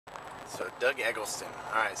So Doug Eccleston.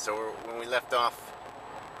 Alright, so when we left off,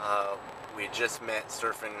 we had just met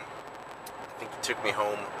surfing. I think he took me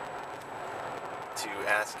home to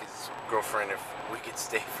ask his girlfriend if we could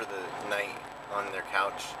stay for the night on their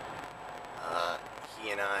couch.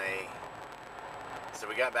 He and I, so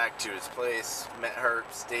we got back to his place, met her,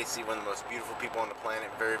 Stacy, one of the most beautiful people on the planet,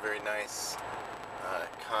 very, very nice,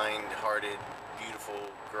 kind-hearted, beautiful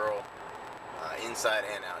girl. Inside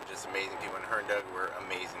and out, just amazing people. And her and Doug were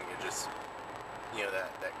amazing. They're just, you know,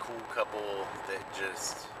 that cool couple that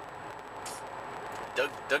just...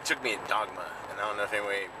 Doug took me to Dogma, and I don't know if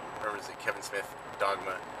anybody remembers the Kevin Smith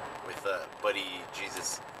Dogma with Buddy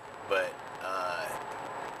Jesus, but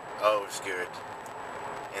oh, it was good.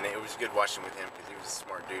 And it was good watching with him because he was a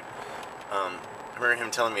smart dude. I remember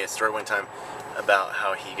him telling me a story one time about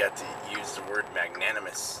how he got to use the word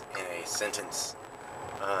magnanimous in a sentence.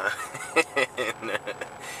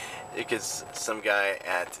 Because some guy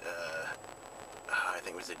at, I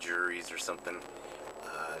think it was a Jury's or something,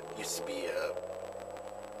 used to be a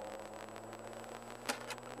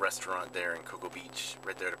restaurant there in Cocoa Beach,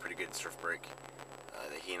 right there at a pretty good surf break,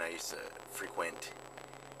 that he and I used to frequent.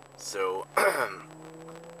 So,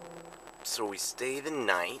 so we stay the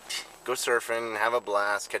night, go surfing, have a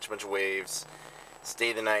blast, catch a bunch of waves,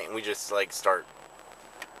 stay the night, and we just, like, start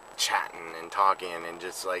chatting and talking, and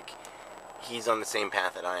just, like, he's on the same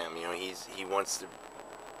path that I am, you know, he's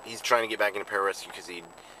trying to get back into Pararescue because he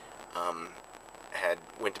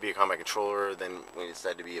went to be a combat controller, then when he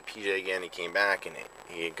decided to be a PJ again, he came back, and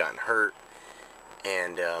he had gotten hurt,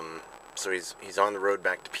 and so he's on the road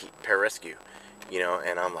back to Pararescue, you know,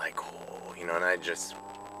 and I'm like, oh, you know, and I just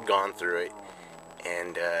gone through it,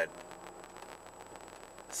 and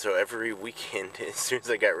so every weekend, as soon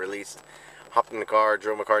as I got released, hopped in the car,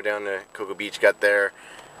 drove my car down to Cocoa Beach, got there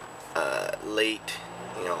late,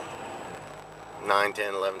 you know, 9,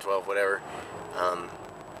 10, 11, 12, whatever,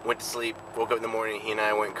 went to sleep, woke up in the morning, he and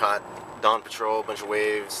I went and caught Dawn Patrol, a bunch of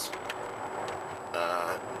waves,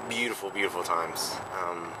 beautiful, beautiful times.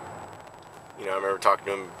 You know, I remember talking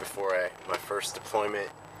to him before my first deployment,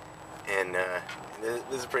 and this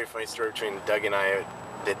is a pretty funny story between Doug and I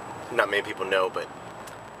that not many people know, but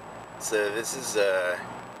so this is,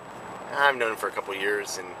 I've known him for a couple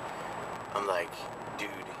years, and I'm like, dude,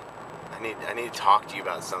 I need to talk to you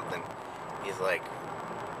about something. He's like,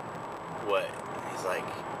 what? He's like,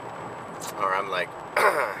 or I'm like,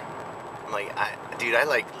 dude, I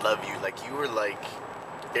like love you. Like, you were like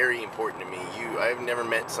very important to me. I've never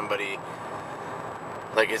met somebody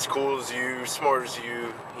like as cool as you, smart as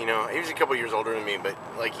you. You know, he was a couple years older than me, but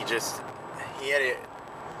like he had it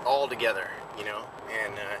all together. You know,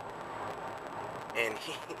 and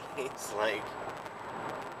he's like,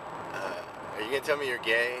 are you gonna tell me you're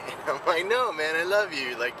gay? And I'm like, no, man, I love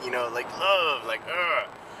you. Like, you know, like love, like,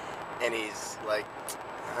 and he's like,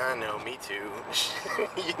 I know, me too.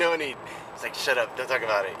 You know, and he's like, shut up, don't talk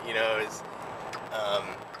about it. You know,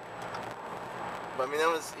 but I mean,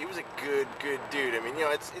 he was a good dude. I mean, you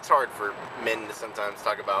know, it's hard for men to sometimes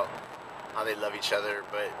talk about how they love each other,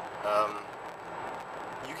 but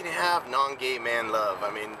you can have non-gay man love.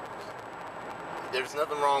 I mean, there's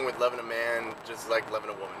nothing wrong with loving a man just like loving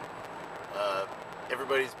a woman.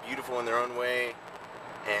 Everybody's beautiful in their own way,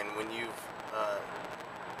 and when you've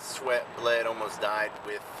sweat, bled, almost died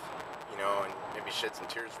with, you know, and maybe shed some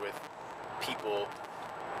tears with people,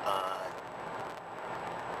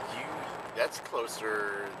 that's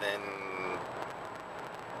closer than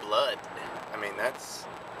blood. I mean,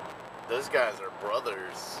 those guys are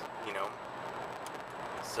brothers, you know.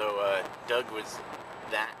 So Doug was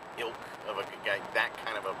that ilk of a guy, that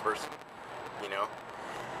kind of a person, you know.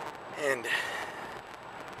 And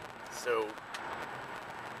so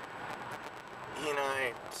he and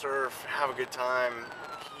I surf, have a good time.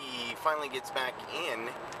 He finally gets back in,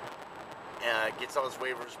 gets all his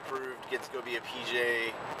waivers approved, gets to go be a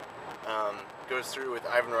PJ, goes through with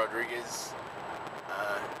Ivan Rodriguez,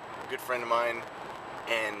 a good friend of mine,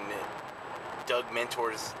 and Doug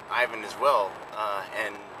mentors Ivan as well.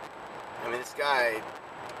 And I mean, this guy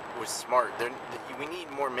was smart. We need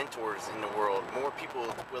more mentors in the world, more people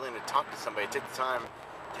willing to talk to somebody, take the time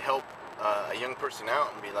to help a young person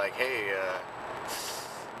out and be like, hey,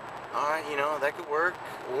 alright, you know, that could work,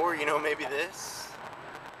 or, you know, maybe this,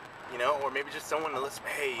 you know, or maybe just someone to listen,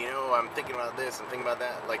 hey, you know, I'm thinking about this, I'm thinking about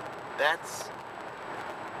that. Like, that's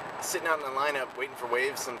sitting out in the lineup waiting for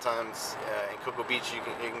waves sometimes. In Cocoa Beach, you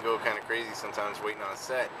can go kind of crazy sometimes waiting on a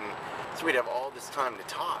set, and so we'd have all this time to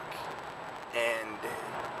talk, and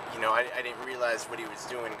you know, I didn't realize what he was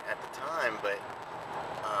doing at the time, but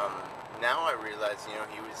now I realize, you know,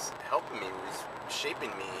 he was helping me, he was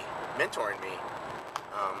shaping me, mentoring me,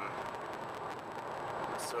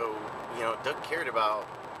 So, you know, Doug cared about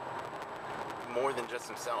more than just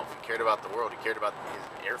himself. He cared about the world. He cared about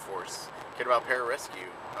his Air Force. He cared about Pararescue.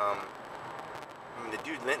 I mean, the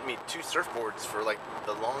dude lent me 2 surfboards for like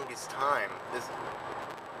the longest time. This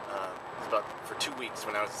was about for 2 weeks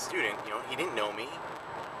when I was a student. You know, he didn't know me.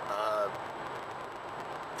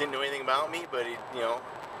 Didn't know anything about me, but he, you know,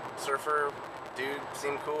 surfer, dude,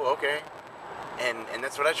 seemed cool, okay. And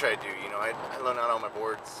that's what I try to do, you know. I loan out all my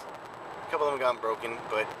boards. A couple of them got broken,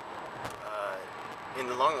 but in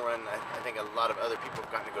the long run, I think a lot of other people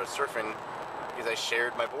have gotten to go surfing because I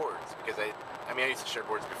shared my boards. Because I mean, I used to share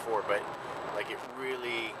boards before, but like it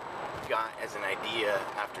really got as an idea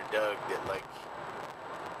after Doug that, like,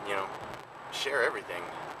 you know, share everything.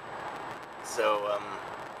 So,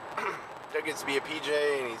 Doug gets to be a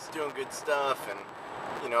PJ and he's doing good stuff, and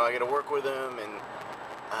you know, I got to work with him. And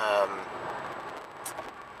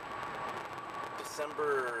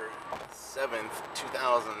December 7th,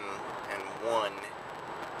 2001,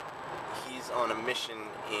 he's on a mission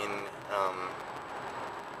in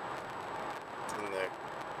the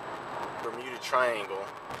Bermuda Triangle,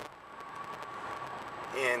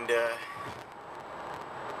 and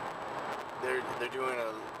they're doing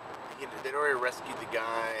they'd already rescued the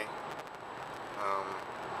guy.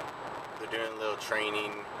 They're doing a little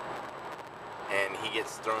training, and he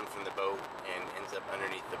gets thrown from the boat and ends up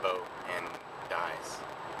underneath the boat and dies.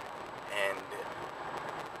 And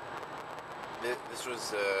this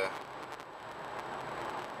was a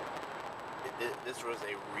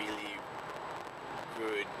really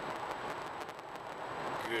good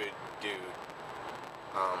dude.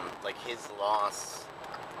 Like his loss,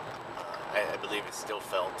 I believe is still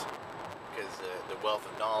felt, because the wealth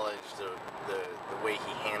of knowledge, the way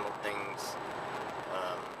he handled things,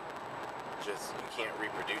 just, you can't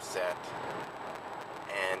reproduce that.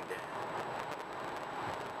 And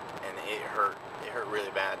it hurt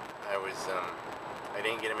really bad. I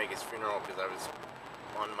didn't get to make his funeral because I was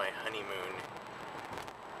on my honeymoon,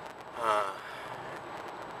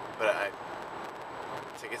 but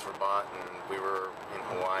tickets were bought and we were in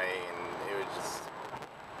Hawaii, and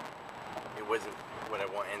it wasn't what I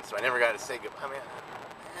want, and so I never got to say goodbye. I mean,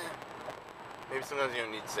 maybe sometimes you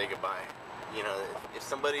don't need to say goodbye. You know, if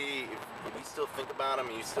you still think about them,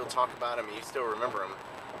 and you still talk about them, and you still remember them,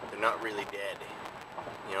 they're not really dead.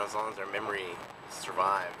 You know, as long as their memory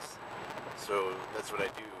survives. So that's what I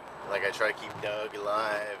do. Like, I try to keep Doug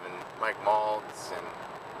alive, and Mike Maltz, and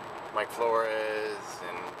Mike Flores,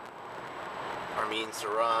 and Armin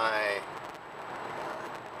Sarai,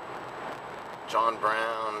 John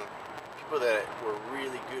Brown, people that were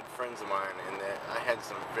really good friends of mine and that I had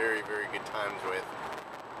some very, very good times with,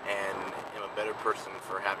 and am a better person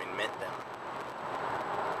for having met them.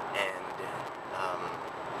 And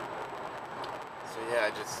so yeah,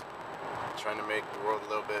 I just trying to make the world a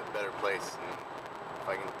little bit better place. And if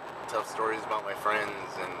I can tell stories about my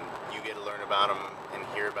friends, and you get to learn about them and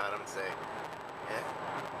hear about them, and say, yeah,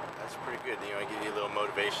 that's pretty good. You know, I give you a little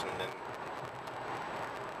motivation, then,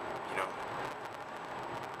 you know,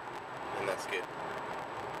 then that's good.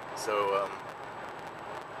 So,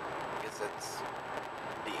 I guess that's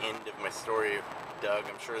the end of my story of Doug.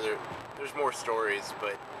 I'm sure there's more stories,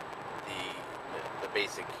 but the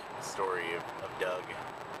basic story of Doug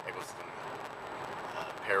Eccleston,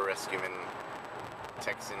 Pararescueman,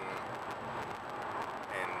 Texan,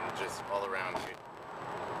 and just all around good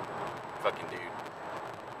fucking dude.